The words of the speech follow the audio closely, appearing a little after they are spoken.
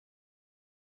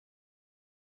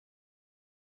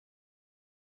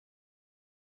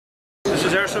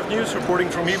is Airsoft News reporting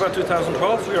from IWA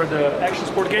 2012. We are the Action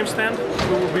Sport Games stand.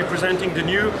 We will be presenting the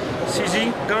new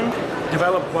CZ gun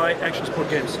developed by Action Sport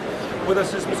Games. With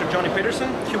us is Mr. Johnny Peterson.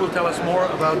 He will tell us more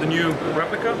about the new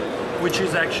replica, which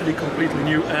is actually completely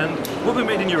new and will be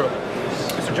made in Europe.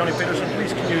 Mr. Johnny Peterson,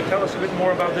 please can you tell us a bit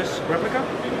more about this replica?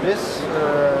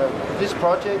 This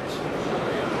project,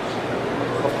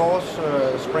 of course,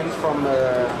 springs from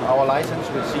our license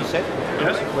with CZ.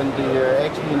 Yes. When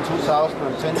actually in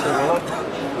 2010 developed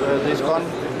this gun,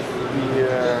 we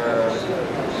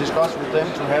discussed with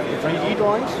them to have the 3D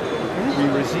drawings. We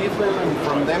received them, and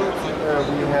from them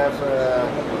we have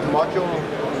a module,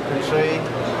 you can say,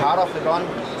 part of the gun,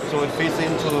 so it fits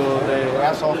into the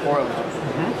airsoft world.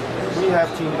 We have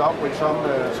teamed up with some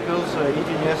skills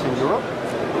engineers in Europe.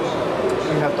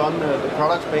 We have done the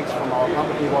product specs from our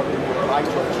company, what we would like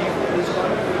to achieve with this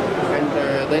gun. And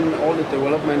then all the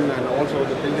development and also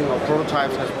the building of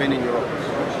prototypes has been in Europe.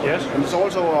 Yes. And it's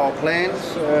also our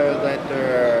plans that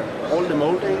all the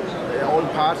molding, all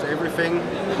parts, everything,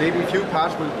 maybe a few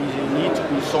parts will need to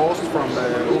be sourced from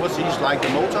overseas, like the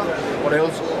motor, but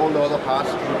else all the other parts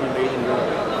will be made in Europe.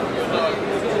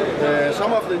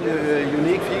 Some of the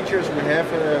unique features we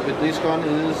have with this gun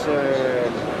is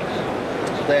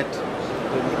that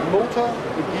the motor,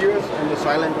 the gears and the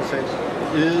cylinder set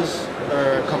is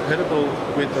compatible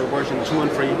with the version 2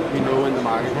 and 3 we know in the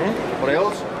market. But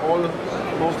else,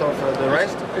 most of the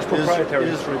rest is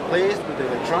replaced with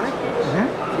electronic,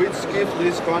 which gives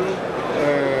this gun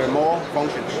more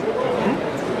functions.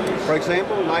 For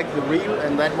example, like the reel,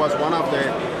 and that was one of the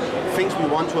things we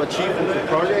want to achieve with the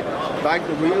project. Like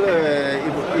the reel,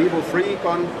 Evo 3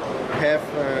 gun have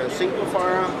single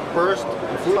fire, burst,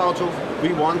 and full auto.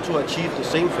 We want to achieve the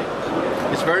same thing.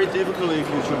 It's very difficult if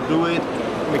you should do it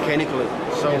mechanically.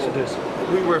 So yes, it is.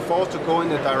 We were forced to go in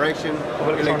the direction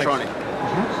of electronic.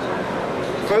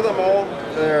 Furthermore,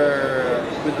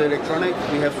 with the electronic,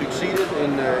 we have succeeded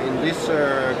in this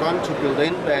gun to build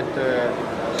in that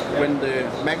when the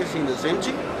magazine is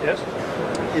empty, yes,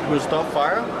 it will stop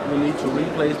fire. We need to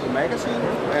replace the magazine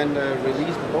and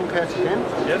release the bolt catch again,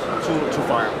 yes, to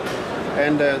fire.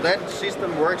 And that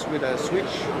system works with a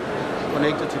switch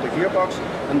connected to the gearbox,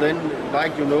 and then,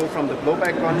 like you know from the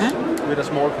blowback guns, with a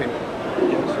small pin.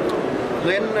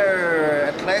 Then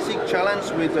a classic challenge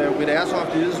with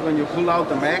Airsoft is when you pull out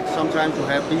the mag, sometimes you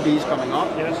have BBs coming up.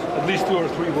 Yes, at least 2 or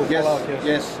 3 will fall out. Yes.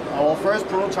 Yes, our first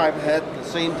prototype had the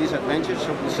same disadvantage,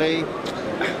 so we say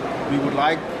we would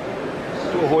like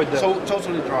to avoid that. So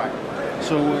totally dry.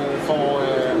 So for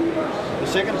the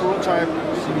second prototype,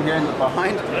 see here in the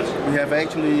behind, yes, we have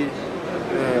actually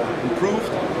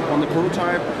improved on the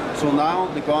prototype. So now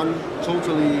the gun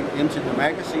totally emptied the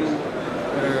magazine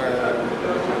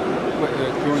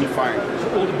during the firing.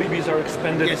 So all the BBs are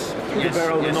expended through the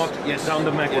barrel and not down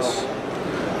the mag well.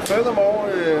 Furthermore,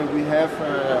 we have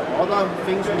other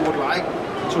things we would like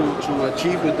to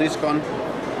achieve with this gun,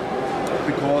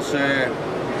 because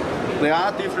there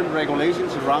are different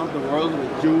regulations around the world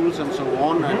with joules and so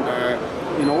on,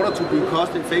 and in order to be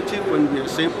cost effective when we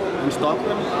assemble and stock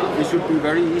them, it should be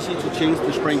very easy to change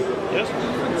the spring. Yes.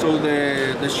 So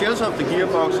the shells of the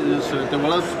gearbox is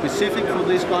developed specific for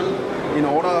this gun in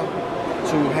order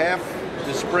to have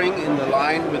the spring in the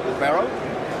line with the barrel.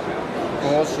 Of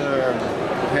course,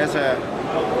 it has a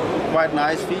quite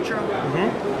nice feature.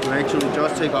 You actually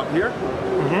just take up here.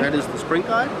 That is the spring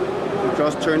guide. You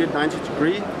just turn it 90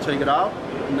 degrees, take it out,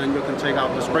 and then you can take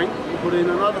out the spring and put in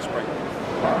another spring.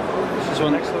 This is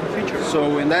an excellent feature.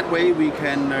 So in that way we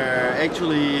can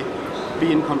actually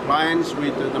be in compliance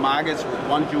with the markets with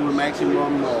 1 joule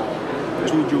maximum or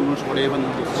 2 joules, whatever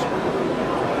needed.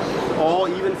 Or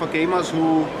even for gamers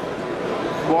who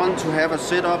want to have a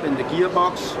setup in the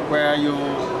gearbox where you,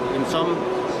 in some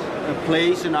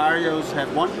play scenarios,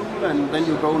 have 1 joule, and then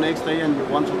you go next day and you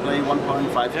want to play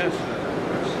 1.5 joules.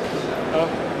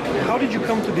 How did you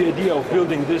come to the idea of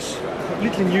building this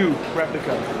completely new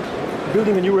replica?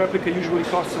 Building a new replica usually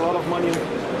costs a lot of money,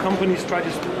 and companies try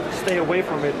to stay away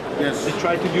from it. Yes. They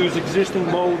try to use existing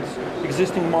molds,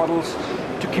 existing models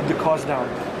to keep the cost down.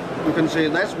 You can say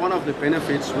that's one of the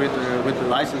benefits with the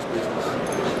license business.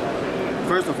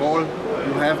 First of all,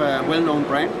 you have a well-known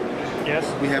brand. Yes.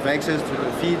 We have access to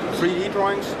the 3D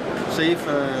drawings, save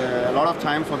a lot of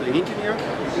time for the engineer.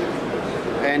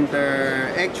 And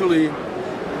actually,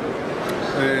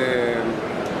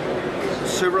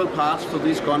 several parts for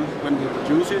this gun, when we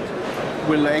produce it,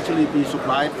 will actually be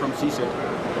supplied from CZ.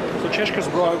 So Česká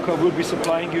zbrojovka will be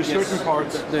supplying you certain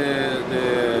parts?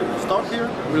 The stock here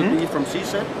will be from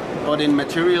CZ, but in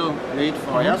material made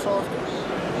for Airsoft.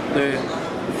 The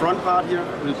front part here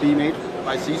will be made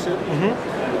by CZ,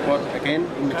 but again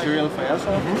in material for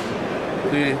airsoft.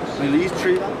 The release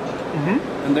trigger,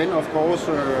 and then of course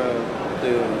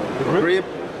the grip,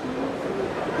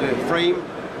 the frame.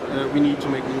 We need to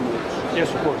make new models.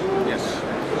 Yes, of course. Yes.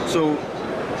 So,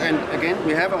 and again,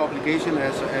 we have an obligation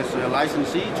as a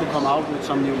licensee to come out with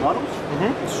some new models.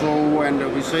 So,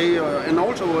 and we say, and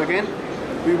also again,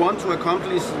 we want to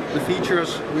accomplish the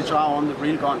features which are on the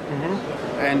real gun.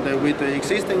 And with the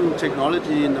existing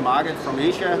technology in the market from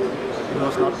Asia, it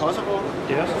was not possible.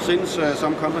 Yes. Since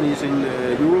some companies in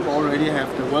Europe already have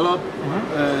developed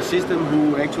a system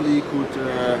who actually could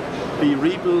be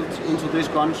rebuilt into this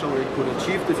gun so it could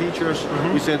achieve the features,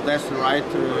 we said that's the right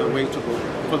way to go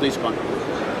for this gun.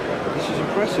 This is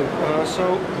impressive.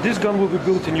 So this gun will be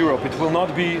built in Europe. It will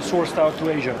not be sourced out to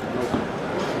Asia.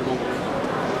 No.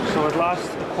 So at last,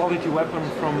 a quality weapon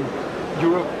from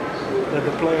Europe that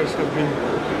the players have been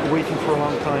waiting for a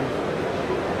long time.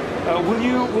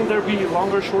 Will there be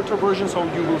longer, shorter versions, or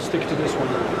you will stick to this one,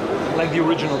 like the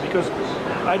original? Because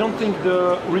I don't think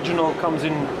the original comes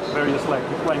in various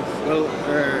lengths. Well,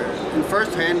 in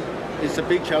first hand, it's a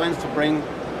big challenge to bring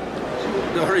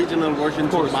the original version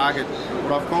to the market.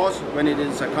 But of course, when it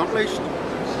is accomplished,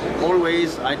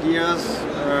 always ideas,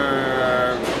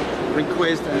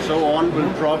 requests and so on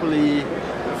will probably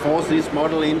force this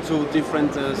model into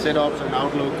different setups and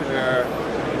outlook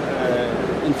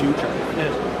in future.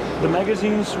 Yes. The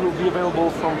magazines will be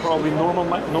available from probably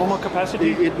normal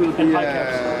capacity. It will be, high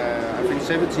caps. I think,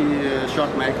 70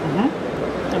 shot mag.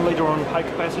 And later on, high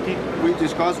capacity. We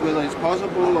discuss whether it's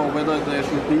possible or whether there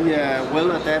should be a well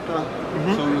adapter,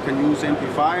 so you can use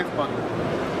MP5, but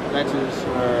that is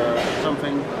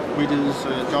something which is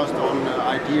just on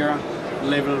idea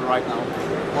level right now.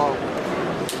 Wow.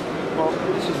 Well,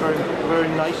 this is very, very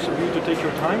nice of you to take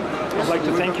your time. I'd like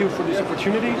to thank you for this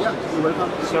opportunity. Yeah, you're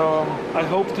welcome. So I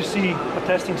hope to see a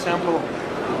testing sample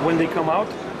when they come out.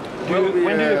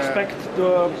 When do you expect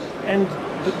the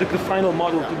final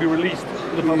model to be released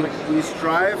to the public? We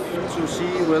strive to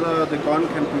see whether the gun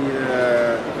can be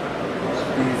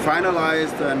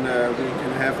finalized and we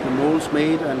can have the molds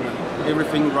made and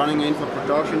everything running in for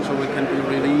production, so it can be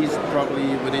released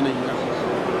probably within a year.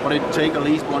 But it takes at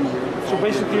least 1 year. So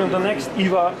basically on the next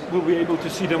IWA we'll be able to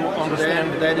see them on the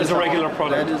stand as a regular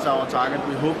product. That is our target.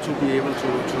 We hope to be able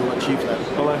to achieve that.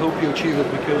 Well, I hope you achieve it,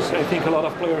 because I think a lot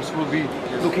of players will be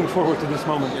looking forward to this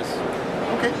moment. Yes.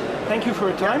 Okay. Thank you for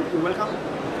your time. You're welcome.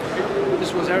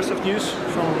 This was Airsoft News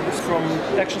from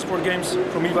Action Sport Games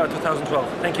from IWA 2012.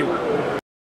 Thank you.